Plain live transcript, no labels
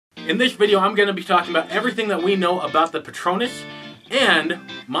In this video, I'm going to be talking about everything that we know about the Patronus and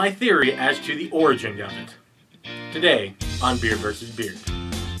my theory as to the origin of it. Today on Beard vs. Beard.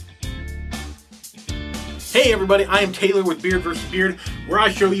 Hey everybody, I am Taylor with Beard vs. Beard, where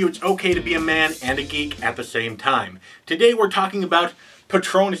I show you it's okay to be a man and a geek at the same time. Today we're talking about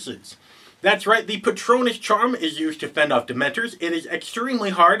Patronuses. That's right, the Patronus Charm is used to fend off Dementors. It is extremely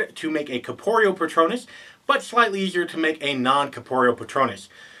hard to make a corporeal Patronus, but slightly easier to make a non-corporeal Patronus.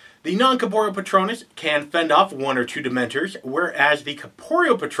 The non-corporeal Patronus can fend off one or two Dementors, whereas the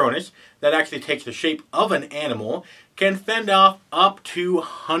corporeal Patronus, that actually takes the shape of an animal, can fend off up to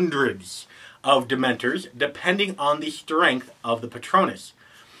hundreds of Dementors, depending on the strength of the Patronus.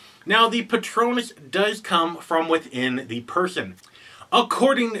 Now, the Patronus does come from within the person.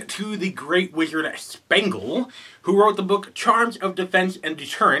 According to the great wizard Spangle, who wrote the book Charms of Defense and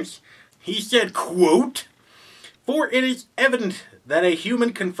Deterrence, he said, quote, "For it is evident that a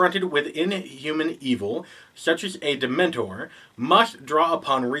human confronted with inhuman evil, such as a Dementor, must draw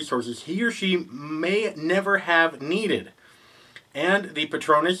upon resources he or she may never have needed. And the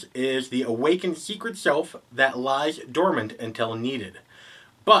Patronus is the awakened secret self that lies dormant until needed,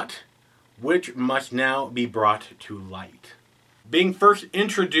 but which must now be brought to light." Being first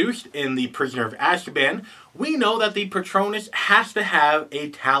introduced in The Prisoner of Azkaban, we know that the Patronus has to have a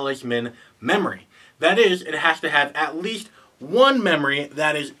talisman memory. That is, it has to have at least one memory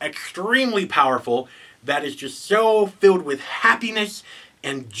that is extremely powerful, that is just so filled with happiness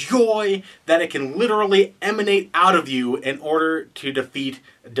and joy that it can literally emanate out of you in order to defeat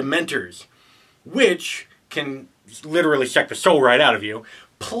Dementors, which can literally suck the soul right out of you.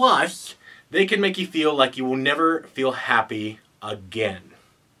 Plus, they can make you feel like you will never feel happy again.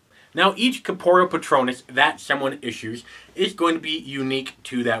 Now, each corporeal Patronus that someone issues is going to be unique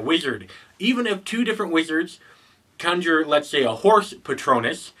to that wizard. Even if two different wizards conjure, let's say, a horse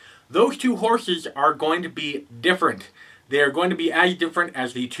Patronus, those two horses are going to be different. They are going to be as different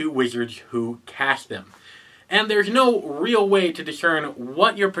as the two wizards who cast them. And there's no real way to discern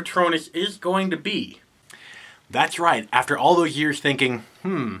what your Patronus is going to be. That's right, after all those years thinking,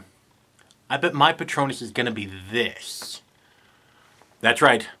 I bet my Patronus is going to be this. That's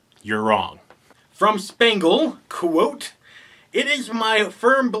right, you're wrong. From Spangle, quote, "It is my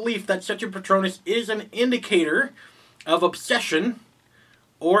firm belief that such a Patronus is an indicator of obsession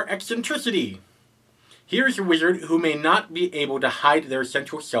or eccentricity. Here is a wizard who may not be able to hide their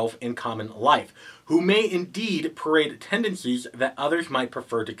essential self in common life, who may indeed parade tendencies that others might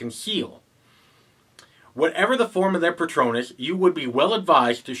prefer to conceal. Whatever the form of their Patronus, you would be well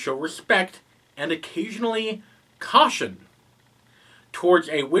advised to show respect and occasionally caution towards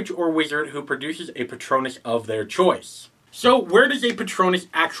a witch or wizard who produces a Patronus of their choice." So, where does a Patronus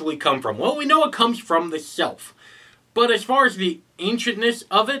actually come from? Well, we know it comes from the self. But as far as the ancientness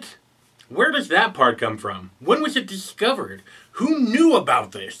of it, where does that part come from? When was it discovered? Who knew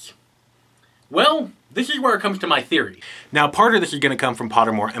about this? Well, this is where it comes to my theory. Now, part of this is going to come from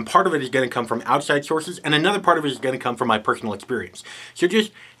Pottermore, and part of it is going to come from outside sources, and another part of it is going to come from my personal experience. So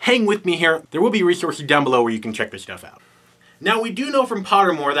just hang with me here. There will be resources down below where you can check this stuff out. Now, we do know from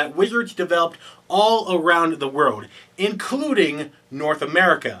Pottermore that wizards developed all around the world, including North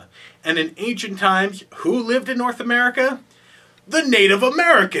America. And in ancient times, who lived in North America? The Native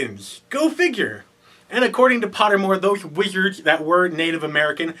Americans! Go figure! And according to Pottermore, those wizards that were Native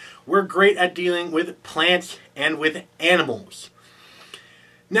American were great at dealing with plants and with animals.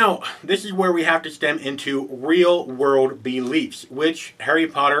 Now, this is where we have to stem into real-world beliefs, which Harry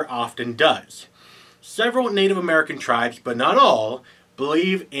Potter often does. Several Native American tribes, but not all,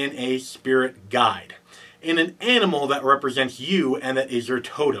 believe in a spirit guide, in an animal that represents you and that is your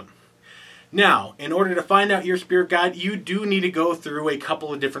totem. Now, in order to find out your spirit guide, you do need to go through a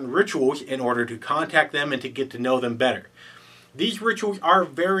couple of different rituals in order to contact them and to get to know them better. These rituals are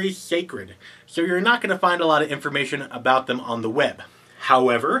very sacred, so you're not going to find a lot of information about them on the web.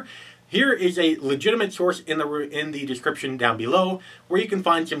 However, here is a legitimate source in the description down below where you can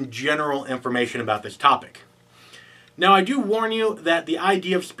find some general information about this topic. Now, I do warn you that the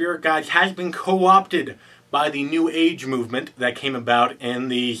idea of spirit guides has been co-opted by the New Age movement that came about in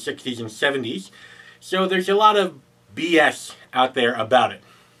the 60s and 70s. So there's a lot of BS out there about it,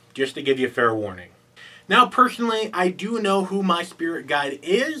 just to give you a fair warning. Now, personally, I do know who my spirit guide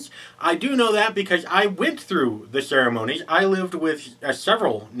is. I do know that because I went through the ceremonies. I lived with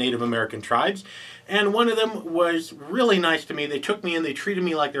several Native American tribes, and one of them was really nice to me. They took me in, they treated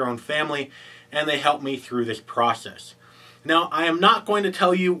me like their own family, and they helped me through this process. Now, I am not going to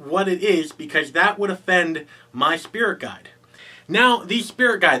tell you what it is because that would offend my spirit guide. Now, the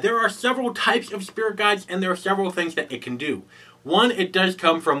spirit guide, there are several types of spirit guides and there are several things that it can do. One, it does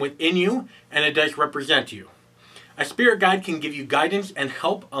come from within you, and it does represent you. A spirit guide can give you guidance and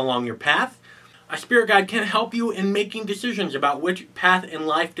help along your path. A spirit guide can help you in making decisions about which path in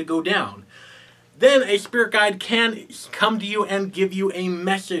life to go down. Then a spirit guide can come to you and give you a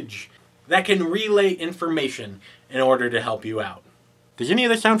message that can relay information in order to help you out. Does any of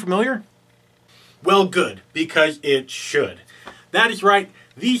this sound familiar? Well, good, because it should. That is right,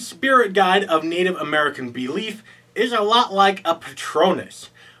 the spirit guide of Native American belief is a lot like a Patronus.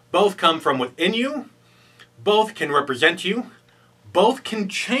 Both come from within you, both can represent you, both can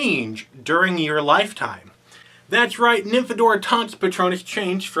change during your lifetime. That's right, Nymphadora Taunt's Patronus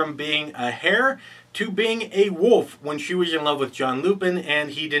changed from being a hare to being a wolf when she was in love with John Lupin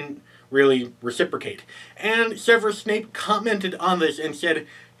and he didn't really reciprocate. And Severus Snape commented on this and said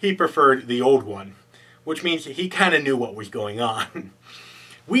he preferred the old one, which means he kind of knew what was going on.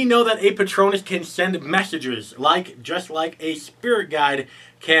 We know that a Patronus can send messages, just like a spirit guide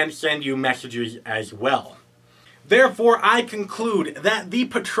can send you messages as well. Therefore, I conclude that the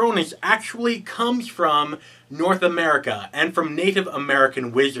Patronus actually comes from North America and from Native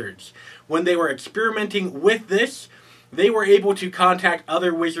American wizards. When they were experimenting with this, they were able to contact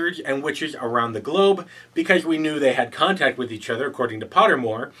other wizards and witches around the globe because we knew they had contact with each other, according to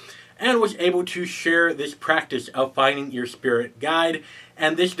Pottermore, and was able to share this practice of finding your spirit guide,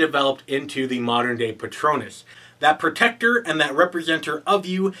 and this developed into the modern day Patronus. That protector and that representer of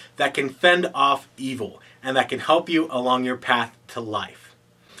you that can fend off evil and that can help you along your path to life.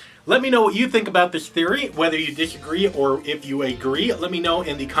 Let me know what you think about this theory, whether you disagree or if you agree. Let me know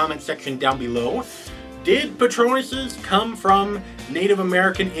in the comment section down below. Did Patronuses come from Native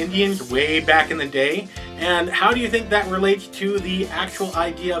American Indians way back in the day? And how do you think that relates to the actual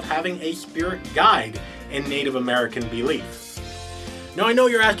idea of having a spirit guide in Native American belief? Now I know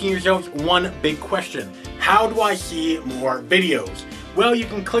you're asking yourselves one big question. How do I see more videos? Well, you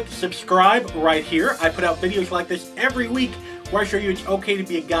can click subscribe right here. I put out videos like this every week where I show you it's okay to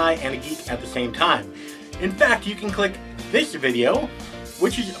be a guy and a geek at the same time. In fact, you can click this video,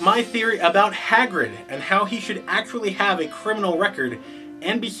 which is my theory about Hagrid and how he should actually have a criminal record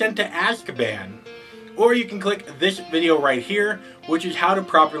and be sent to Azkaban. Or you can click this video right here, which is how to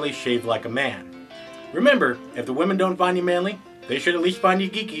properly shave like a man. Remember, if the women don't find you manly, they should at least find you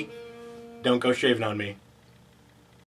geeky. Don't go shaving on me.